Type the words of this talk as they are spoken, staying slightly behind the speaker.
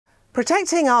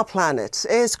Protecting our planet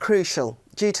is crucial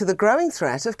due to the growing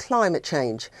threat of climate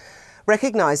change.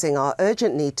 Recognising our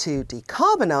urgent need to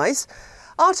decarbonise,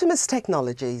 Artemis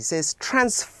Technologies is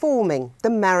transforming the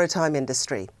maritime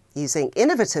industry using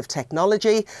innovative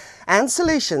technology and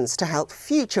solutions to help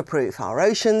future-proof our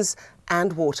oceans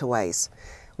and waterways.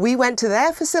 We went to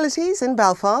their facilities in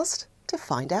Belfast to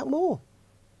find out more.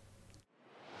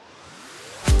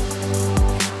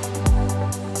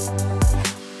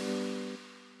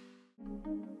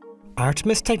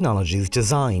 Artemis Technologies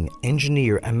design,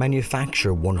 engineer and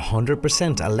manufacture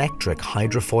 100% electric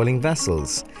hydrofoiling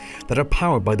vessels that are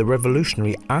powered by the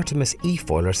revolutionary Artemis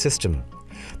e-foiler system,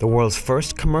 the world's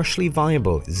first commercially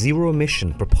viable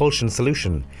zero-emission propulsion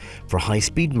solution for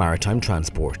high-speed maritime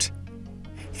transport.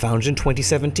 Founded in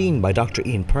 2017 by Dr.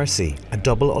 Ian Percy, a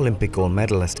double Olympic gold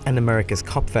medalist and America's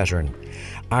Cup veteran,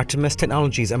 Artemis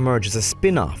Technologies emerged as a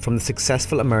spin-off from the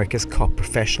successful America's Cup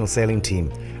professional sailing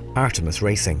team, Artemis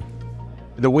Racing.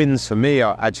 The wins for me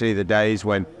are actually the days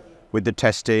when, with the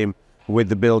test team, with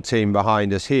the build team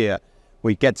behind us here,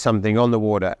 we get something on the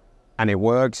water and it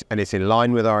works and it's in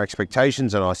line with our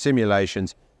expectations and our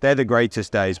simulations. They're the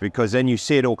greatest days because then you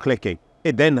see it all clicking.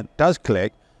 It then does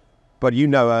click, but you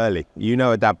know early. You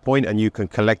know at that point and you can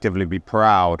collectively be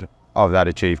proud of that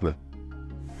achievement.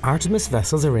 Artemis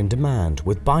vessels are in demand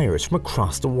with buyers from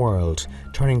across the world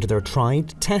turning to their tried,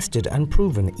 tested and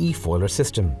proven e-foiler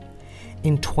system.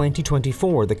 In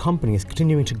 2024, the company is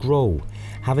continuing to grow,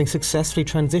 having successfully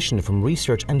transitioned from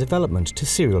research and development to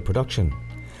serial production.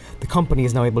 The company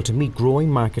is now able to meet growing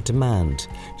market demand,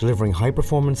 delivering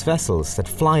high-performance vessels that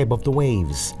fly above the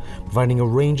waves, providing a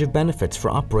range of benefits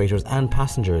for operators and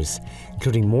passengers,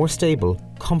 including more stable,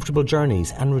 comfortable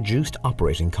journeys and reduced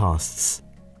operating costs.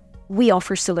 We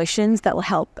offer solutions that will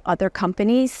help other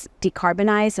companies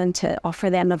decarbonise and to offer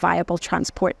them a viable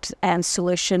transport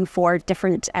solution for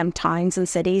different towns and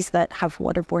cities that have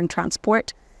waterborne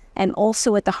transport. And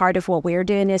also at the heart of what we're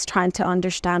doing is trying to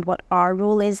understand what our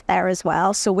role is there as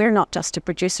well. So we're not just a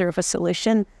producer of a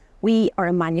solution, we are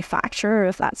a manufacturer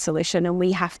of that solution, and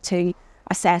we have to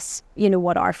assess,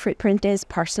 what our footprint is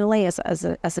personally as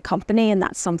a company, and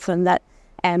that's something that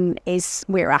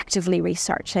we're actively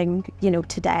researching,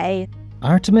 today.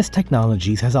 Artemis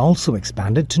Technologies has also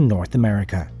expanded to North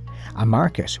America, a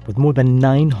market with more than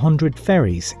 900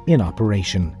 ferries in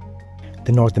operation.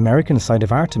 The North American side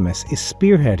of Artemis is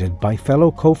spearheaded by fellow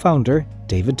co-founder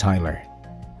David Tyler.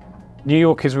 New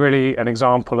York is really an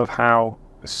example of how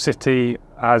the city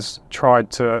has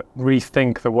tried to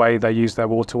rethink the way they use their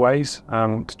waterways,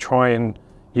 to try and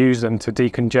use them to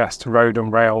decongest road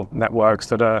and rail networks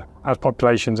that are, as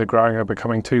populations are growing, are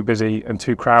becoming too busy and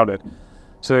too crowded.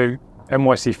 So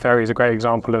NYC Ferry is a great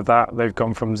example of that. They've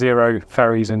gone from 0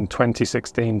 ferries in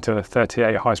 2016 to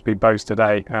 38 high-speed boats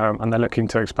today, and they're looking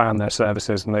to expand their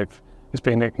services, and it's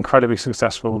been incredibly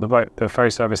successful. The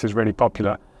ferry service is really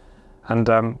popular, and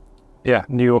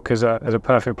New York is a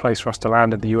perfect place for us to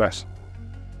land in the US.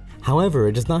 However,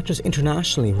 it is not just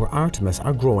internationally where Artemis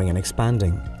are growing and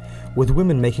expanding. With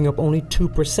women making up only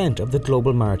 2% of the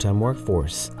global maritime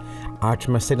workforce,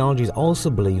 Artemis Technologies also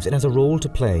believes it has a role to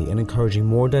play in encouraging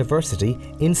more diversity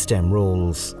in STEM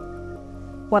roles.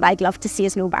 What I'd love to see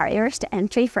is no barriers to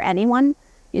entry for anyone,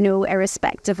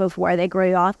 irrespective of where they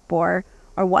grew up or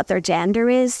what their gender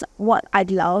is. What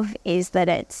I'd love is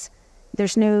that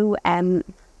there's no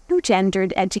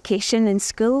gendered education in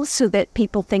schools, so that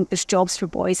people think there's jobs for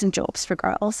boys and jobs for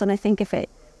girls. And I think if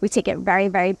we take it very,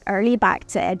 very early back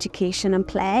to education and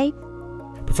play.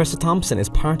 Professor Thompson is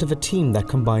part of a team that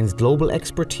combines global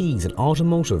expertise in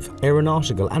automotive,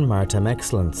 aeronautical and maritime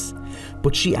excellence.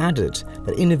 But she added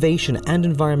that innovation and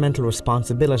environmental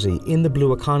responsibility in the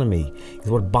blue economy is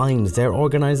what binds their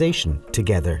organisation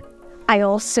together. I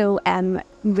also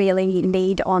really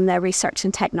lead on the research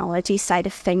and technology side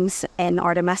of things in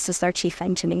Artemis as their chief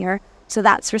engineer. So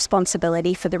that's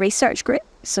responsibility for the research group.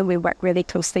 So we work really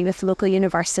closely with local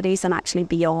universities and actually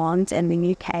beyond in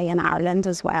the UK and Ireland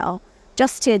as well,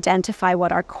 just to identify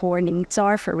what our core needs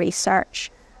are for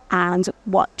research and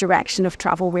what direction of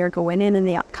travel we're going in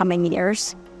the upcoming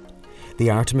years. The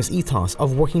Artemis ethos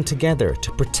of working together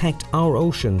to protect our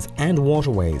oceans and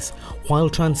waterways while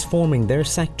transforming their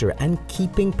sector and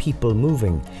keeping people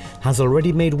moving has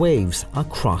already made waves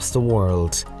across the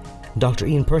world. Dr.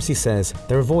 Ian Percy says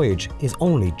their voyage is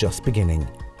only just beginning.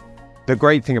 The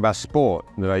great thing about sport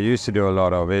that I used to do a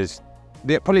lot of is,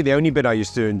 probably the only bit I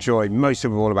used to enjoy most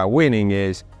of all about winning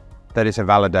is that it's a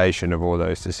validation of all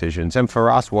those decisions. And for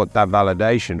us, what that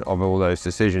validation of all those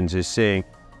decisions is seeing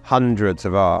hundreds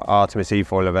of our Artemis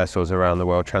e-foiler vessels around the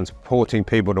world, transporting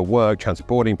people to work,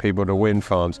 transporting people to wind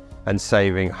farms, and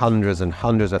saving hundreds and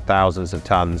hundreds of thousands of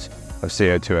tons of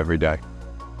CO2 every day.